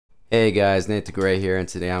Hey guys, Nate the Gray here, and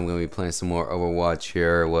today I'm going to be playing some more Overwatch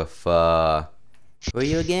here with, who are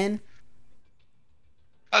you again?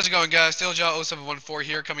 How's it going, guys? SteelJaw0714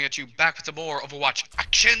 here, coming at you back with some more Overwatch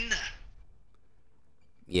action.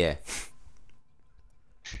 Yeah.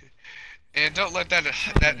 And don't let that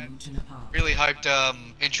really hyped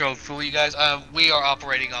intro fool you guys. We are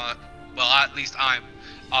operating on, well, at least I'm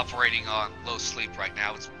operating on low sleep right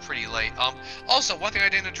now. It's pretty late. Also, one thing I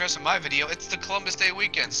didn't address in my video, it's the Columbus Day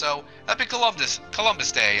weekend, so happy Columbus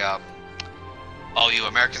Day, all you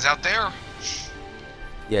Americans out there.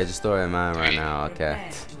 Yeah, just throw it in mind right now, okay.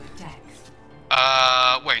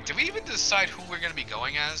 Wait, did we even decide who we're gonna be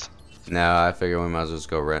going as? No, I figure we might as well just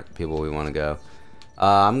go rent people we want to go.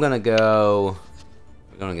 I'm gonna go...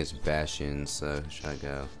 We're going against Bastion, so should I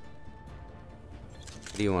go?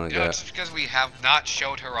 Where do you want to go? It's because we have not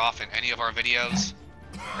showed her off in any of our videos.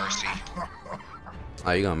 Mercy.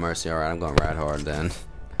 Oh, you're going Mercy? Alright, I'm going Rad Hard then.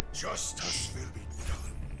 Justice will be done.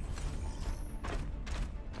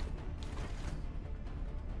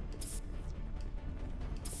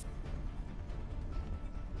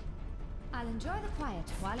 I'll enjoy the quiet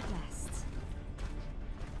while it lasts.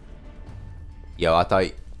 Yo, I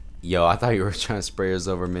thought you were trying to spray us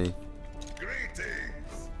over me.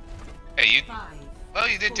 Greetings. Hey, well,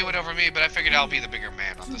 you did do it over me, but I figured I'll be the bigger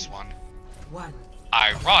man on this one.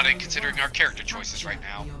 Ironic, considering our character choices right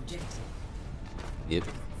now. Yep.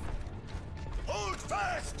 Hold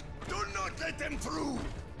fast. Do not let them through.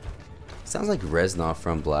 Sounds like Reznov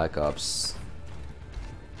from Black Ops.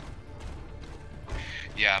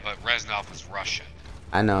 Yeah, but Reznov was Russian.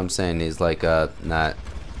 I know, I'm saying he's like, not...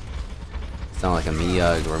 Sound like a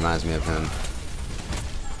Mia, it reminds me of him.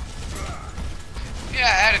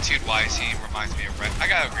 Yeah, attitude-wise, he reminds me of I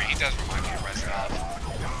gotta agree, he does remind me of Reznov.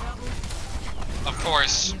 Of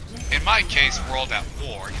course, in my case, World at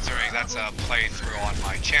War, considering that's a playthrough on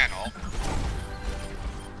my channel.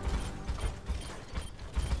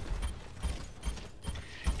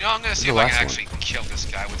 You know, I'm gonna see if I can actually kill this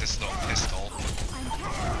guy with this little pistol.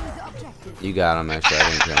 You got him, actually. I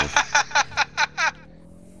didn't kill him.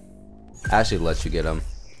 I actually let you get him.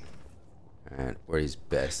 Alright, where he's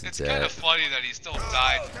best. It's kind of funny that he still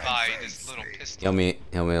died by this little pistol. Heal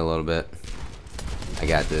me a little bit. I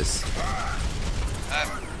got this. That's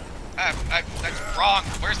wrong.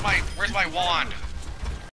 Where's my wand?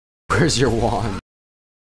 Where's your wand?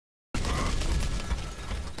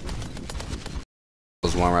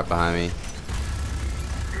 There's one right behind me.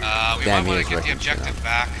 We might want to get the objective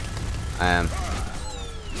back. I am.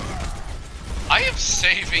 I am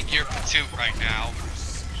saving your platoon right now.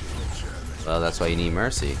 Well, that's why you need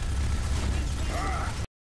Mercy.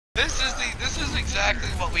 This is exactly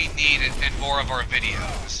what we need in more of our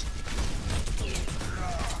videos.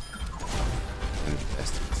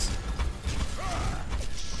 Bastards.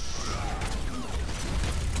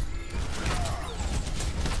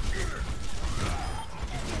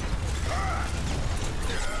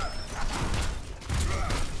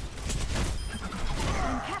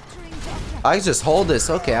 I can just hold this.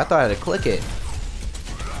 Okay, I thought I had to click it.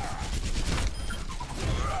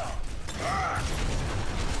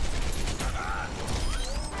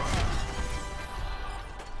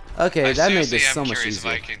 Okay, that made this so much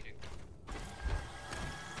easier.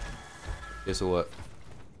 Guess what?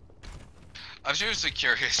 I'm seriously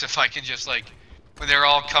curious if I can just, like, when they're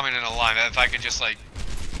all coming in a line, if I can just, like,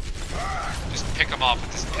 just pick them off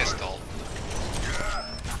with this pistol.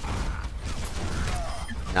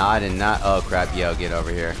 No, I did not. Oh crap! Yo, get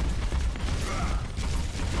over here.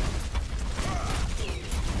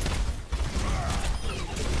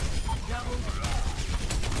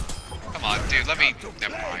 Come on, dude. Let me.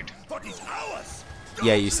 Never mind.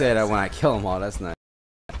 Yeah, you said that when I kill them all. That's nice.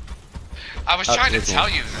 I was trying to tell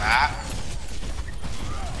you that.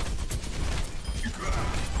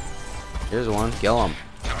 Here's one. Kill him.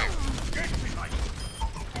 I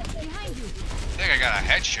think I got a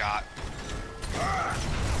headshot.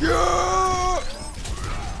 Yeah!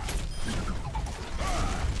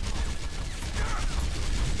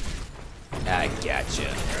 I gotcha.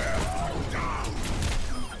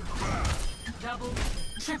 Double,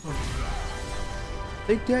 triple.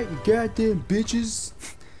 Take that, you goddamn bitches.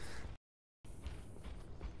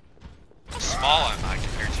 How small am I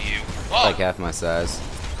compared to you? Whoa. Like half my size.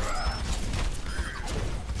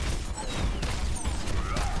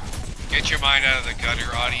 Get your mind out of the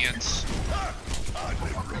gutter, audience.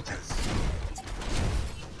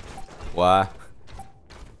 Why?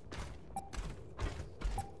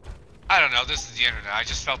 I don't know, this is the internet. I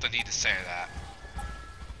just felt the need to say that.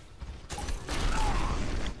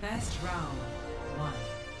 Best round, 1.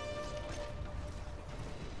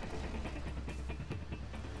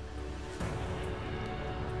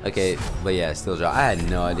 Okay, but yeah, still drop. I had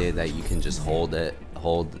no idea that you can just hold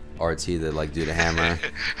RT to like do the hammer.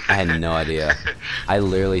 I had no idea. I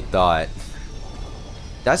literally thought,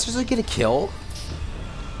 did I seriously get a kill?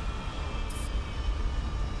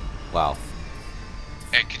 Wow.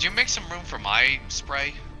 Hey, could you make some room for my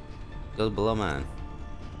spray? Goes below mine.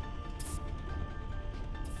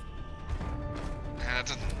 That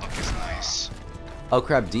doesn't look as nice. Oh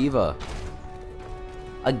crap, Diva.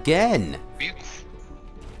 Again. You...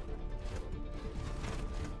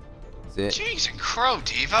 Is it? Jeez and crow,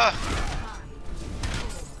 Diva.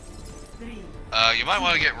 You might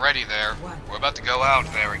want to get ready there. We're about to go out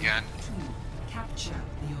there again. Capture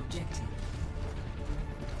the objective.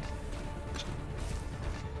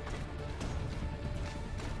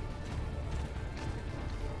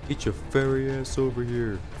 Get your fairy ass over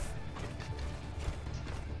here.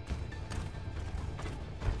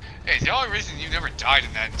 Hey, the only reason you never died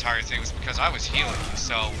in that entire thing was because I was healing you,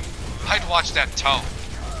 so I'd watch that tone.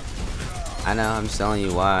 I know, I'm just telling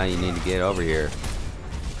you why you need to get over here.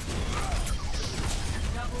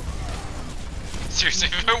 Seriously,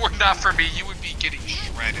 if it were not for me, you would be getting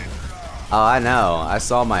shredded. Oh, I know. I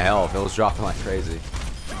saw my health. It was dropping like crazy.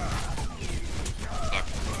 Look,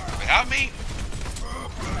 without me,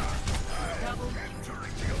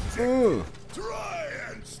 Try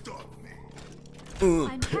and stop me.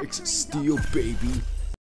 Picks of steel, baby.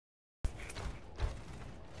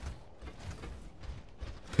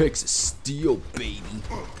 Picks of steel, baby.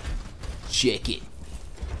 Check it.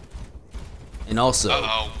 And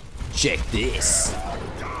also, check this.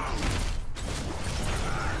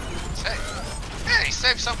 Hey,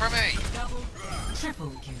 save some for me. Double,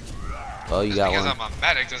 triple kill. Oh, you Just got because one. I'm a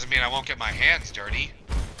medic doesn't mean I won't get my hands dirty.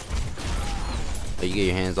 Oh, you get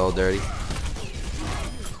your hands all dirty.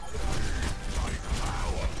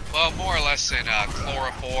 Well, more or less in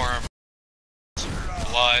chloroform,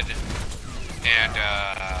 blood, and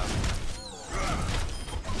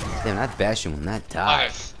Damn, that Bastion will not die.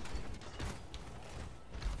 other.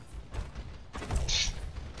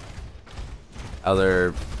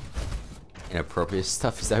 Other inappropriate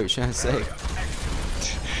stuff, is that what you're trying to say?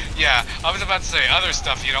 Yeah, I was about to say other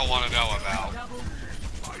stuff you don't want to know about.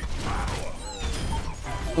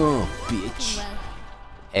 Oh, bitch.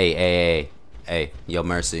 Hey, yo,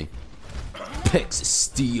 Mercy. Picks of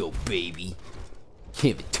steel, baby.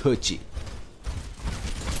 Can't even touch it.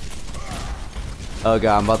 Oh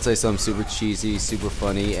god, I'm about to say something super cheesy, super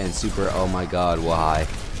funny, and super oh my god, why?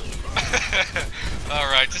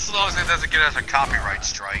 Alright, just as long as it doesn't get us a copyright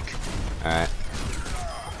strike. Alright.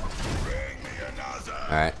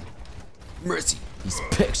 Alright. Mercy, these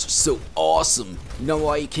pecs are so awesome. You know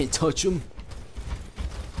why you can't touch them?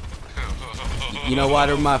 You know why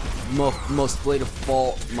they're my most fatal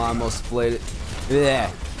fault? My most fatal.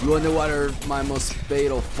 Yeah. You wanna know why they're my most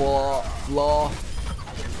fatal flaw?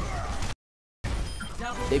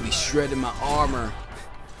 They be shredding my armor.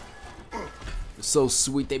 They're so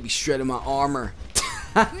sweet, they be shredding my armor.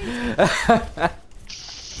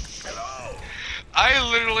 I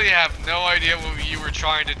literally have no idea what you were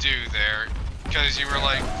trying to do there, because you were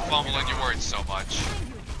like fumbling your words so much.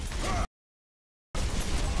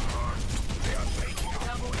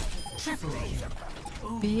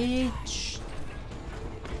 Bitch.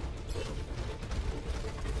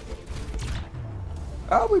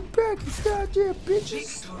 I'll be back, you goddamn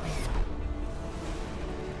bitches.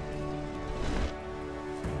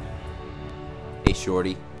 Hey,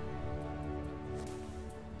 shorty.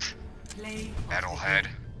 Metalhead.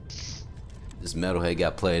 This metalhead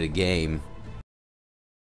got played a game.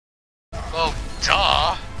 Well,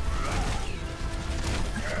 duh.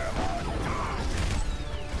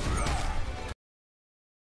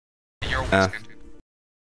 You're whispering.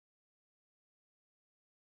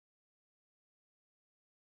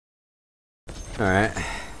 Alright.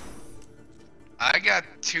 I got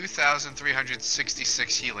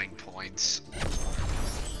 2,366 healing points.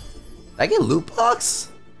 Did I get loot box?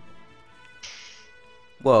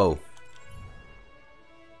 Whoa.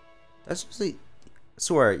 That's usually. I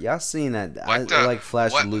swear, y'all seen that? I like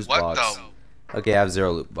flash the loot box. Okay, I have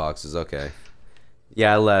 0 loot boxes. Okay.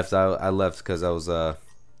 Yeah, I left. I left because I was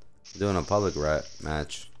doing a public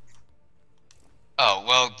match. Oh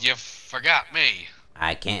well, you forgot me.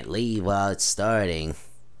 I can't leave while it's starting.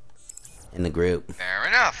 In the group. Fair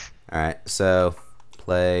enough. Alright, so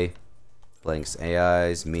play blanks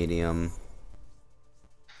AIs, medium,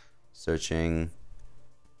 searching.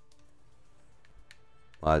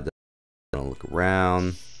 While I don't look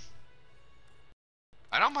around.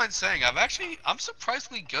 I don't mind saying I'm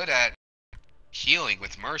surprisingly good at healing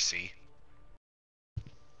with Mercy.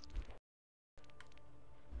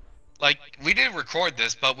 Like, we didn't record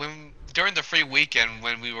this, but during the free weekend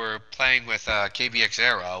when we were playing with KBX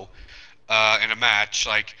Arrow in a match,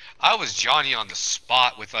 like, I was Johnny on the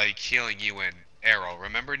spot with, like, healing you in Arrow.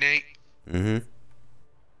 Remember, Nate? Mm-hmm.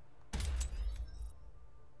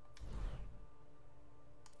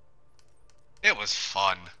 It was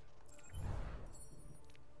fun.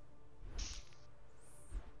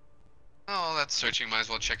 Oh, that's searching. Might as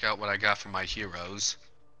well check out what I got for my heroes.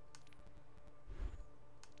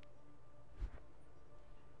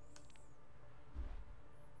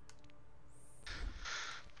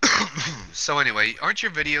 So anyway, aren't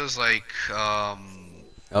your videos like,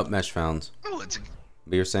 Oh, match found. Oh, it's...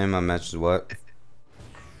 But you're saying my match is what?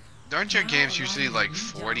 Aren't your games usually like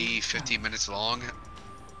 40, 50 minutes long?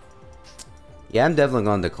 Yeah, I'm definitely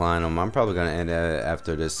gonna decline them. I'm probably gonna end it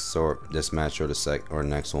after this match or the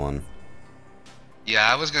next one.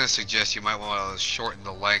 Yeah, I was gonna suggest you might want to shorten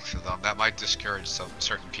the length of them. That might discourage some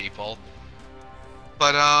certain people.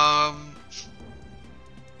 But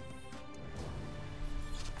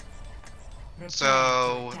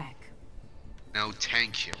so no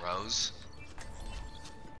tank heroes.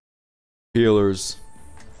 Healers.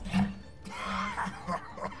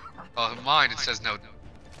 Oh, mine it says no.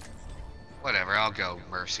 Whatever, I'll go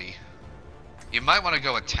Mercy. You might want to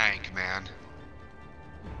go a tank, man.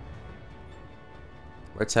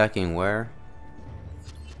 We're attacking where?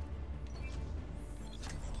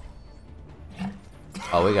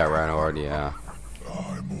 Oh, we got Rhino already, yeah.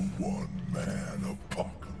 I'm a one-man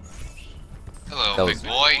apocalypse. Hello, big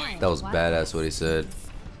boy. That was badass what he said.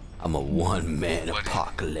 I'm a one-man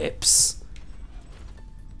apocalypse.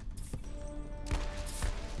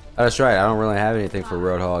 Oh, that's right, I don't really have anything for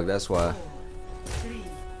Roadhog, that's why.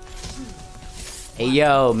 Hey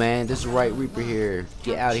yo, man, this is Right Reaper here.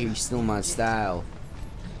 Get out of here, you stealing my style.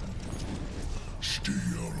 Stay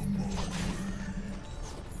out of my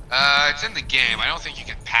way. It's in the game. I don't think you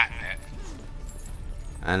can patent it.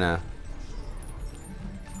 I know.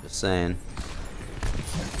 Just saying.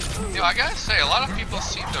 You know, I gotta say, a lot of people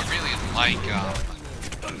seem to really like,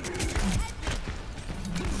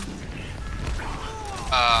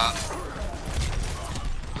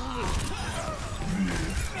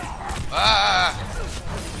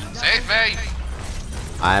 save me!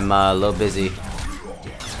 I'm a little busy.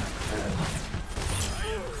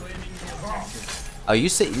 Oh, you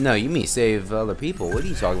say no? You mean save other people? What are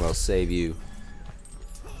you talking about? Save you?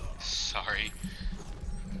 Sorry.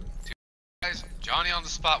 Guys, Johnny on the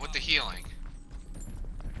spot with the healing.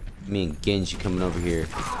 You mean Genji coming over here?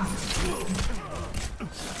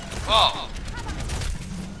 Oh.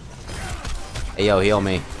 Hey yo, heal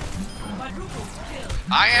me.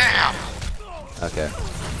 I am. Okay.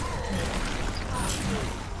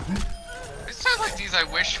 It sounds like these. I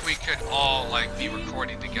wish we could all like be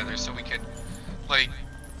recording together, so we could, like,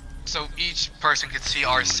 so each person could see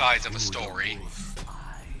our sides of a story.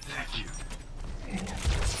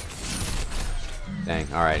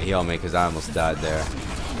 Dang. All right, heal me, cause I almost died there.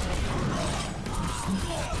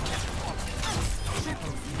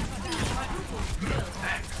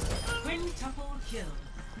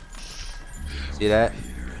 See that?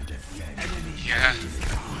 Yeah.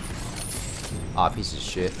 Aw, piece of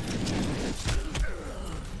shit.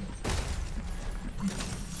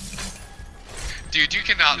 Dude, you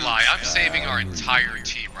cannot lie. I'm saving our entire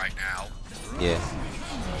team right now. Yeah.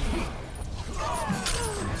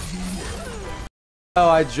 Oh,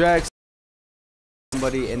 I dragged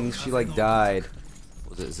somebody and she like died.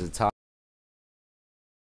 Was it Zata?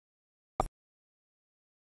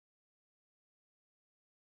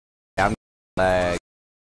 I'm lag.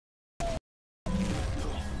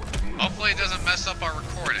 Hopefully it doesn't mess up our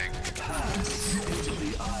recording.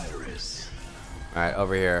 Alright,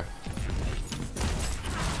 over here.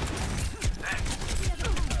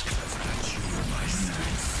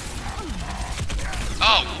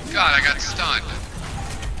 Oh god, I got stunned.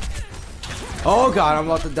 Oh god, I'm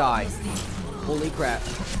about to die. Holy crap.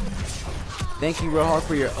 Thank you, Rohar,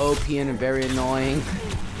 for your OP and very annoying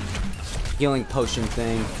healing potion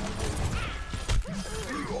thing.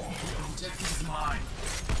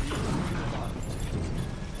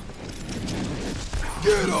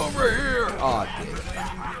 Get over here! Oh,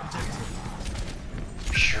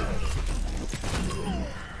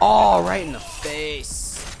 oh, right in the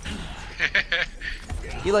face.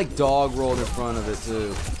 He like dog rolled in front of it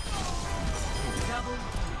too.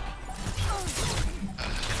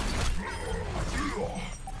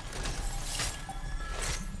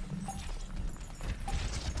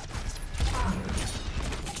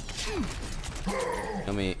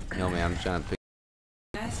 Heal me, I'm trying to pick.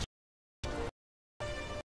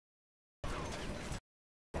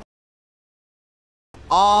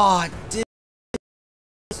 Oh, dude.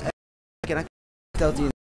 Can I tell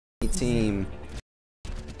the team?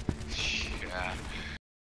 Yeah.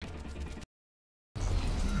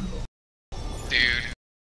 Dude,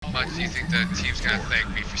 how much do you think the team's gonna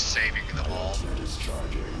thank me for saving them all?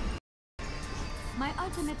 My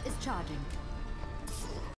ultimate is charging.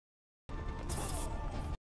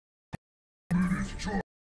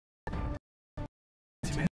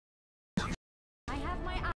 I have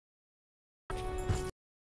my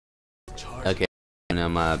Okay, and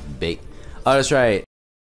I'm bake. Oh, that's right.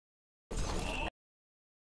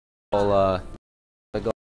 I'll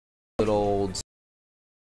go good old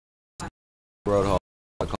Roadhog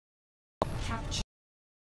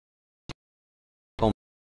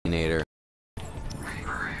Culminator.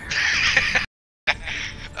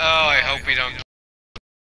 Oh, I hope we don't.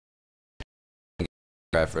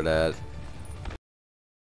 Try for that.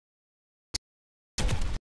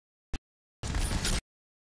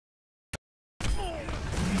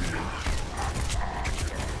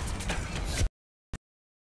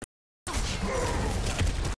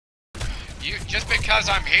 You just because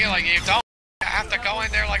I'm healing you, don't have to go in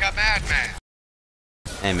there like a madman.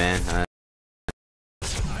 Hey man,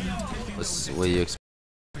 what do you expect?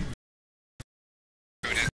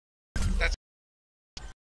 That's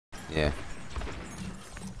Yeah.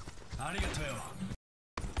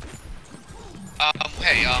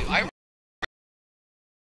 hey, I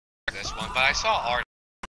this one, but I saw art.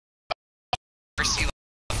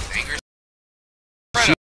 Anger.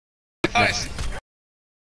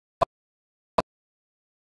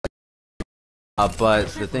 But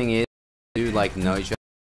the thing is, we do like know each other,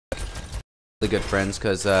 really good friends,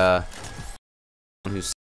 cause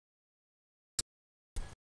who's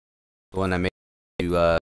the one that made you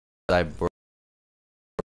cyber.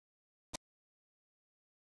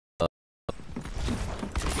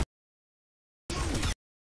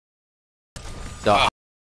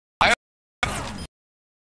 I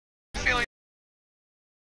feeling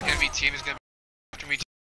enemy team is gonna be after me.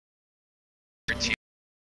 Your team.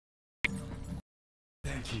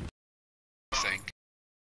 Thank you. Think.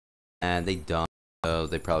 And they don't, so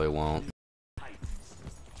they probably won't.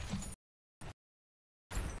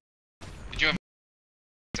 Did you have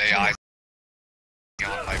AI?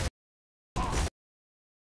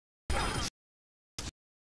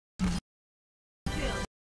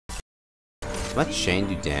 How much Shane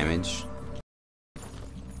do damage?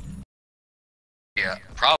 Yeah,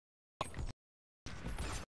 probably.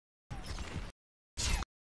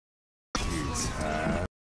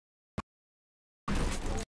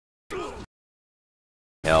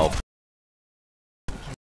 Help.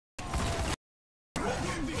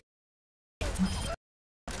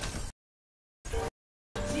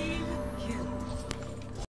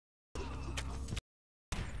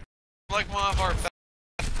 Like one of our best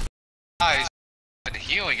guys and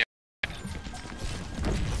healing it.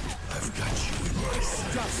 I've got you in my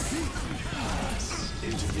sights.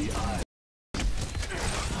 Into the eye.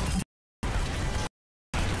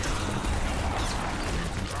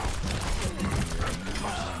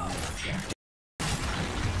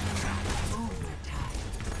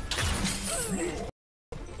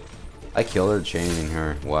 I killed her chaining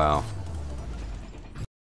her. Wow.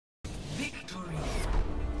 Victory.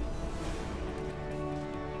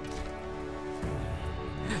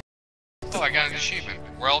 Oh, I got an achievement.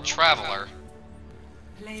 World Traveler.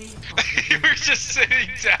 Play. You were just sitting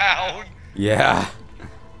down. Yeah.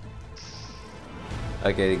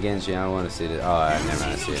 Okay, the Genji, I want to see it. Oh, I never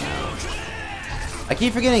mind, I see it now. I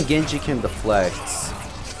keep forgetting Genji can deflect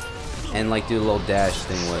and like do a little dash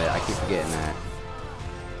thing with it. I keep forgetting that.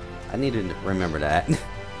 I need to remember that.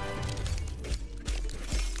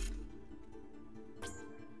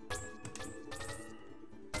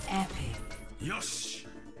 Epic. Yosh.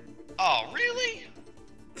 Oh, really?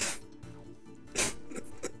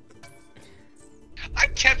 I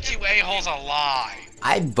kept you a-holes alive.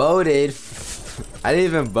 I voted. I didn't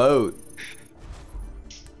even vote.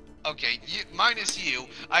 Okay, minus you.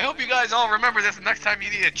 I hope you guys all remember this next time you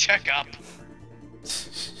need a checkup.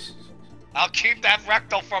 I'll keep that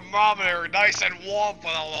rectal thermometer nice and warm for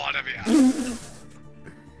the lot of you.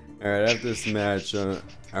 Alright, after this match, I'm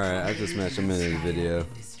in the video.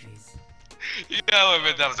 You know, I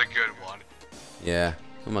mean, that was a good one. Yeah,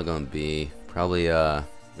 who am I going to be? Probably,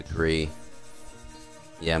 McCree.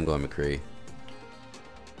 Yeah, I'm going McCree.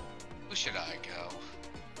 Who should I go?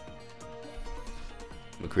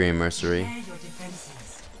 McCree and Mercery. Prepare your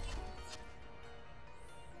defenses.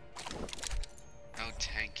 No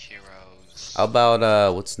tank heroes. How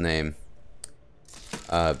about, what's the name?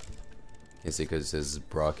 Is it because it says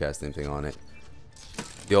broadcasting thing on it?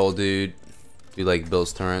 The old dude. Do you like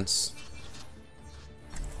Bill's turrets?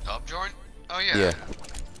 Top joint? Oh yeah. Yeah.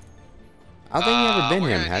 I don't think you ever been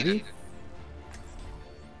him, have you?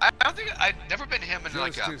 I don't think I've never been him in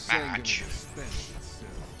like a match.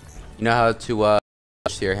 You know how to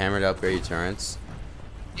switch your hammer to upgrade your turrets?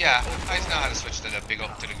 Yeah, I know how to switch to the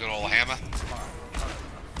good old hammer.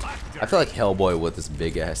 I feel like Hellboy with this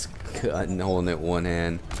big ass gun holding it one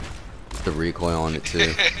hand. The recoil on it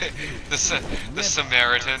too. the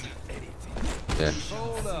Samaritan. Yeah.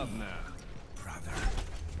 Hold up now, brother.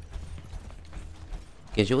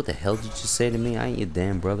 Genji, what the hell did you just say to me? I ain't your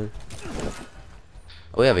damn brother.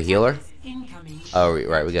 Oh, we have a healer? Oh,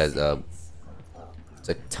 right, we got, it's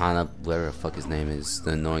like Tana, whatever the fuck his name is.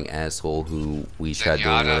 The annoying asshole who we tried to do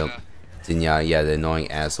Widow. Zenyatta, yeah, the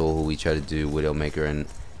annoying asshole who we tried to do Widowmaker and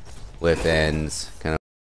with, and kind of,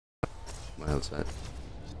 what else is that?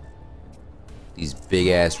 These big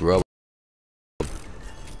ass robots.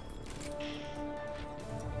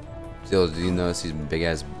 Still, do you notice these big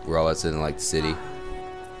ass robots in like the city?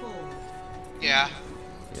 Yeah.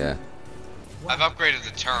 Yeah. I've upgraded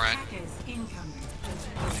the turret.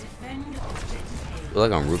 We're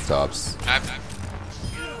like on rooftops.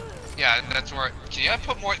 Yeah, that's where. Can I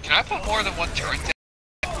put more than one turret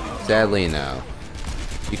down? Sadly, no.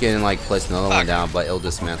 You can like place another one down, but it'll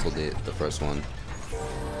dismantle the first one.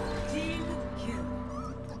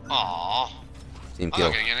 Aww. Team I'm kill.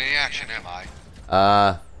 not gonna get any action, am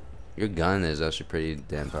I? Your gun is actually pretty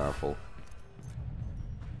damn powerful.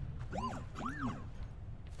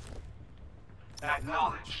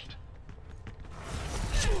 Acknowledged.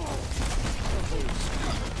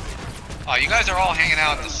 Oh, you guys are all hanging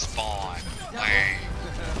out at the spawn. Lame.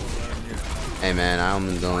 Hey man,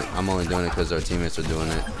 I'm only doing it because our teammates are doing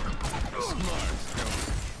it.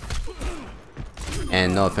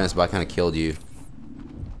 And no offense, but I kind of killed you.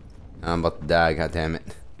 I'm about to die. God damn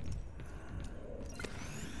it.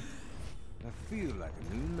 I feel like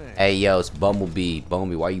a new man. Hey yo, it's Bumblebee.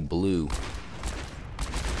 Bumblebee, why you blue?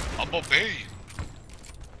 Bumblebee.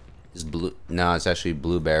 It's blue. No, it's actually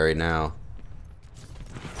blueberry now.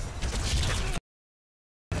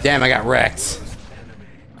 Damn, I got wrecked.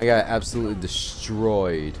 I got absolutely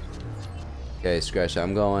destroyed. Okay, scratch that.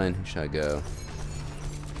 I'm going. Who should I go?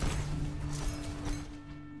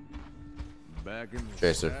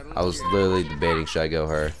 Tracer. I was literally debating should I go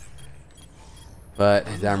her. But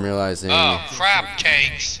I'm realizing. Oh, crab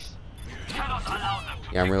cakes.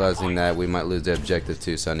 Yeah, I'm realizing that we might lose the objective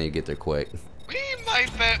too, so I need to get there quick. We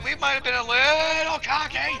might have been a little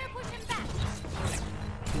cocky.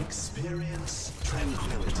 Experience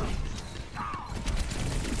tranquility.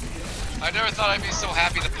 I never thought I'd be so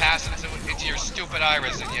happy to pass into your stupid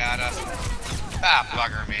iris, Zenyatta. Ah,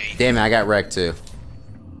 bugger me. Damn it, I got wrecked too.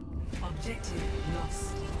 Objective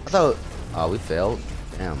lost. I thought. Oh, we failed.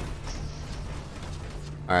 Damn.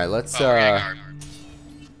 All right, let's. Rengar.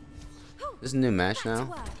 This is a new match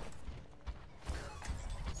now.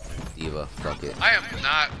 Diva, fuck it. I am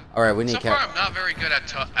not. All right, we need. So far, I'm not very good at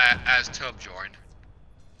as Tubjorn.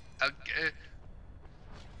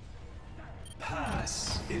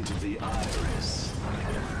 Pass into the iris.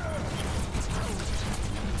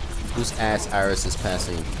 Whose ass Iris is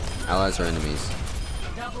passing? Allies or enemies?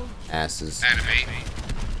 Asses. Enemy.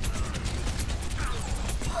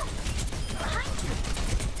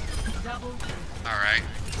 Alright.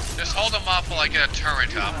 Just hold him up while I get a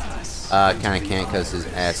turret up. Kinda can't because his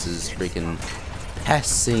ass is freaking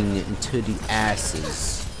passing into the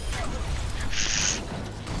asses.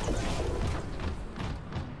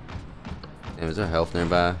 Damn, is there health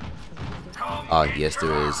nearby? Oh, yes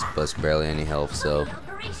there is, but it's barely any health, so.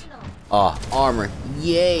 Oh, armor.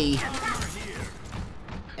 Yay!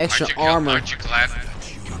 Extra armor. Aren't you glad?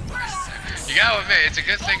 You gotta admit, it's a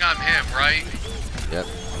good thing I'm him, right? Yep.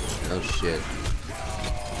 No shit.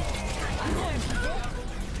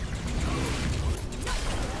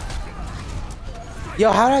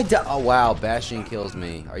 Yo, how did I die? Oh wow, Bastion kills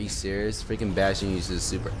me. Are you serious? Freaking Bastion uses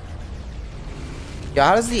super. Yo,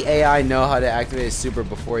 how does the AI know how to activate a super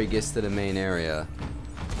before he gets to the main area?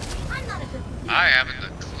 I haven't a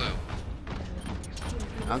clue.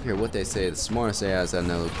 I don't care what they say. The smartest AIs I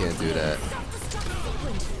know can't do that.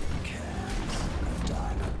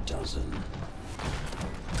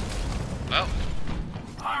 Well.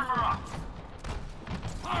 Armor up.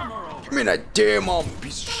 Armor over. Give me that damn armor,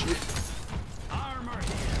 piece of shit. Armor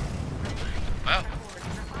here. Well.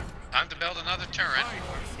 Time to build another turret.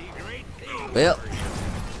 Well,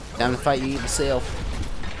 time to fight you yourself.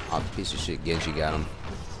 Oh, piece of shit, Genji got him.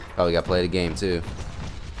 Probably got to play the game too.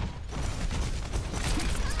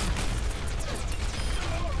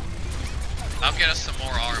 I'll get us some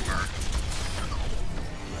more armor.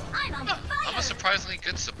 I'm a surprisingly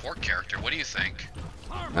good support character. What do you think?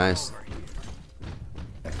 Nice.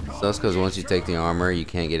 So that's because once you take the armor, you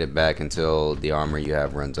can't get it back until the armor you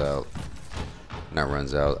have runs out. Not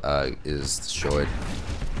runs out, is destroyed.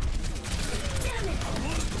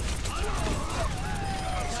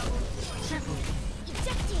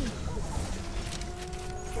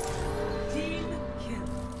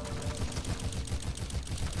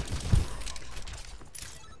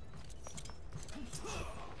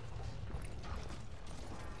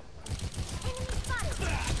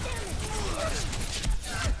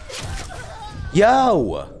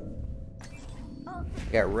 Yo!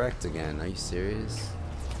 Got wrecked again. Are you serious?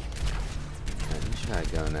 Let me try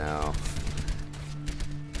to go now.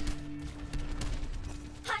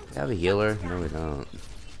 We have a healer? No, we don't.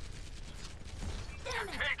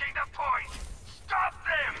 Taking the point. Stop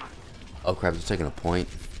them. Oh crap! They're taking a point.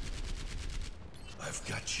 I've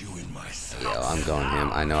got you in my sights. Yo, I'm going him.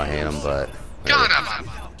 I know I hate him, but. Got him,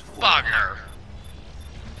 bugger.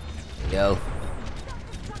 Yo.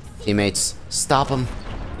 Teammates, stop him.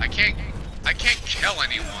 I can't kill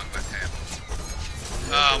anyone with him.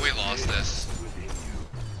 Oh, we lost this.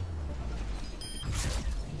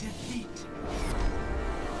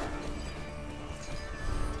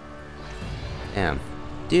 Damn.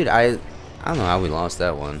 Dude, I don't know how we lost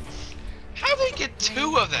that one. How did they get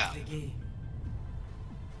 2 of them?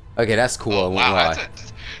 Okay, that's cool. Oh, I won't wow, lie.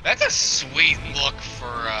 that's a sweet look for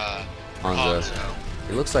Hanzo.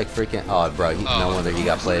 It looks like freaking. Oh, bro. No wonder he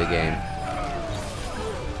got played a game.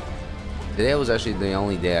 Today was actually the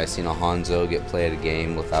only day I seen a Hanzo get played a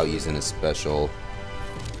game without using a special.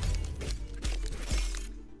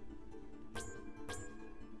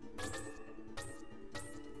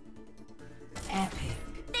 Epic.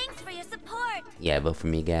 Thanks for your support. Yeah, vote for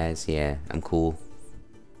me, guys. Yeah, I'm cool.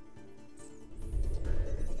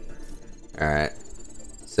 Alright.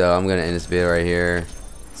 So I'm gonna end this video right here.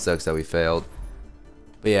 Sucks that we failed.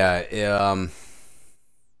 But yeah,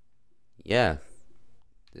 yeah.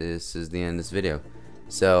 This is the end of this video.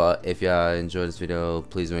 So if y'all enjoyed this video,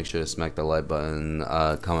 please make sure to smack the like button,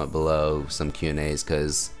 comment below some Q&As,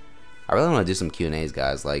 because I really want to do some Q&As,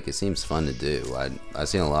 guys. Like, it seems fun to do. I've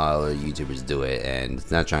seen a lot of other YouTubers do it, and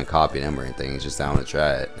it's not trying to copy them or anything, it's just I want to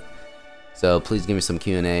try it. So please give me some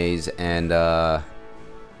Q&As, and I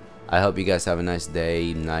hope you guys have a nice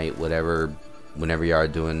day, night, whatever, whenever y'all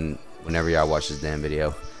watch this damn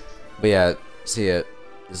video. But yeah, see ya.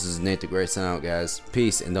 This is Nate the Great signing out, guys.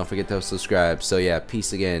 Peace, and don't forget to subscribe. So yeah,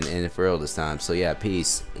 peace again, and for real this time. So yeah,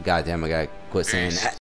 peace. Goddamn, I gotta quit saying that.